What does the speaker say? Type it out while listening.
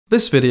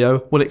This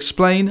video will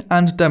explain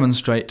and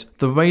demonstrate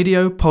the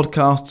radio,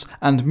 podcasts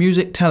and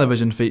music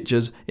television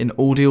features in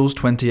Audials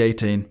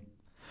 2018.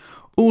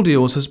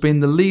 Audials has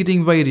been the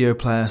leading radio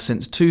player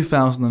since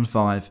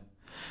 2005.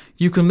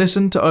 You can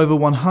listen to over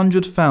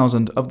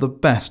 100,000 of the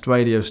best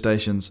radio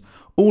stations,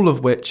 all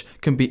of which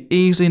can be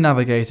easily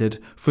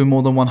navigated through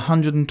more than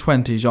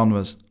 120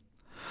 genres.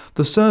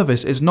 The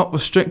service is not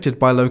restricted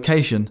by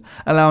location,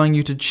 allowing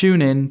you to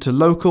tune in to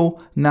local,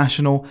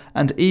 national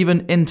and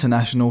even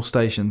international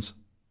stations.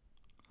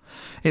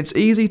 It's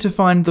easy to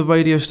find the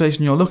radio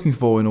station you're looking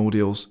for in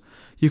Audials.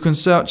 You can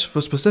search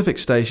for specific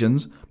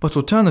stations, but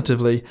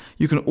alternatively,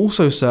 you can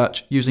also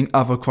search using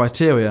other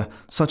criteria,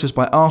 such as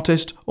by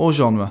artist or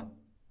genre.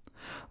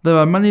 There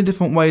are many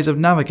different ways of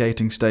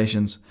navigating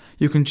stations.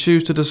 You can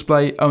choose to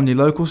display only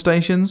local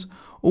stations,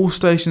 all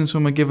stations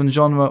from a given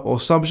genre or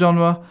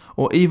subgenre,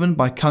 or even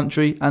by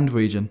country and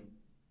region.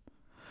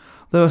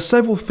 There are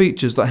several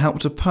features that help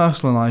to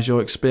personalize your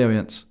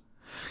experience.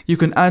 You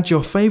can add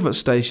your favourite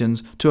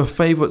stations to a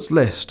favourites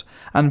list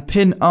and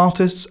pin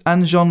artists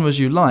and genres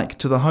you like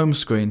to the home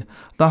screen,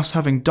 thus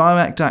having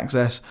direct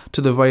access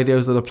to the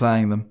radios that are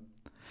playing them.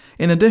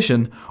 In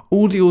addition,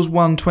 Audials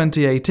 1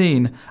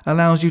 2018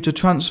 allows you to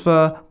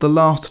transfer the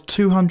last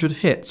 200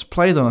 hits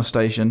played on a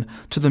station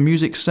to the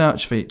music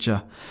search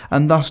feature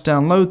and thus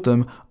download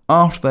them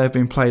after they have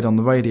been played on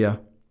the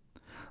radio.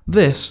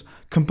 This,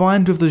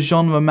 combined with the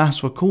genre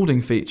mass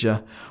recording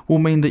feature, will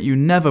mean that you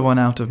never run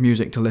out of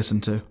music to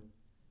listen to.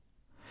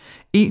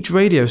 Each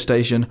radio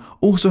station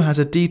also has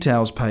a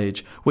details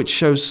page which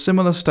shows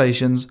similar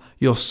stations,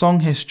 your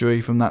song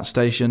history from that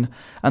station,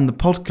 and the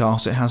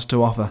podcasts it has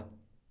to offer.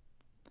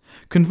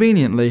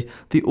 Conveniently,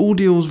 the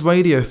Audials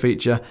radio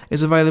feature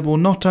is available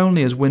not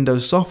only as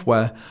Windows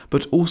software,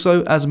 but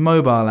also as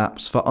mobile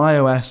apps for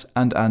iOS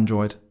and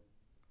Android.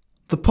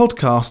 The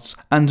podcasts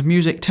and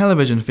music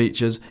television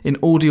features in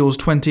Audials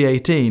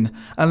 2018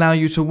 allow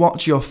you to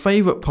watch your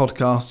favourite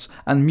podcasts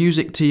and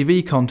music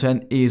TV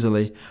content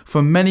easily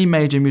from many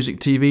major music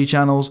TV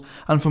channels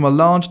and from a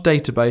large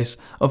database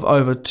of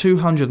over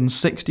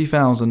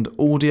 260,000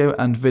 audio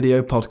and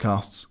video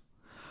podcasts.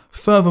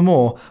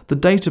 Furthermore, the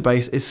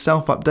database is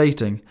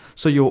self-updating,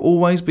 so you'll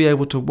always be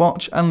able to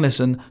watch and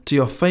listen to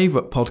your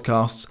favourite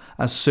podcasts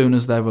as soon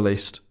as they're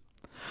released.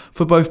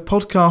 For both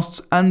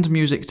podcasts and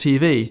music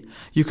TV,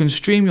 you can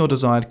stream your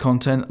desired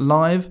content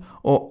live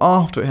or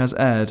after it has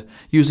aired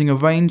using a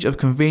range of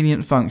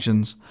convenient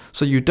functions,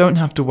 so you don't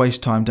have to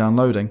waste time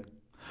downloading.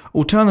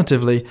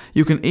 Alternatively,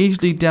 you can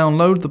easily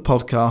download the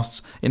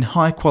podcasts in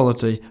high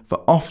quality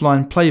for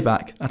offline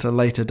playback at a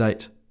later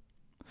date.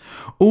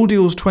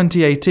 Audials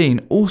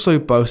 2018 also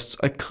boasts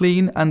a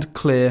clean and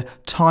clear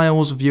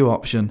Tiles view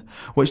option,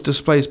 which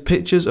displays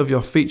pictures of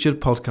your featured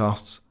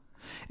podcasts.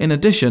 In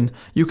addition,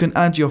 you can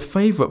add your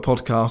favourite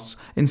podcasts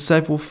in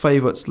several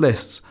favourites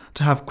lists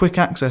to have quick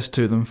access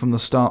to them from the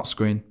start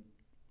screen.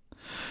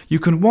 You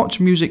can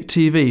watch music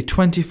TV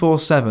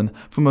 24/7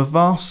 from a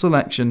vast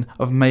selection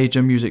of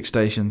major music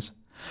stations.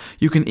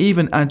 You can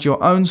even add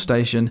your own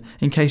station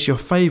in case your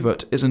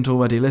favourite isn't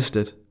already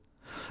listed.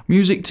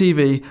 Music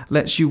TV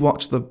lets you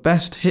watch the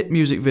best hit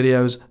music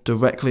videos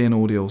directly in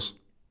Audials.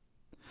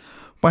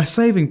 By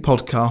saving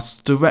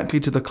podcasts directly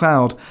to the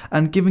cloud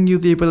and giving you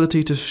the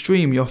ability to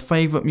stream your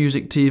favourite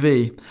music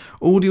TV,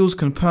 Audials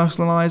can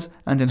personalise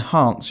and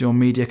enhance your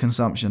media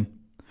consumption.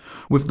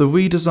 With the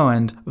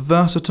redesigned,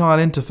 versatile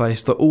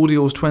interface that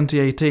Audials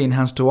 2018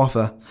 has to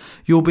offer,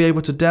 you'll be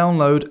able to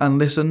download and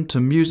listen to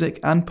music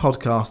and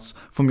podcasts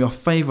from your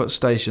favourite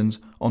stations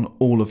on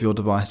all of your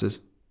devices.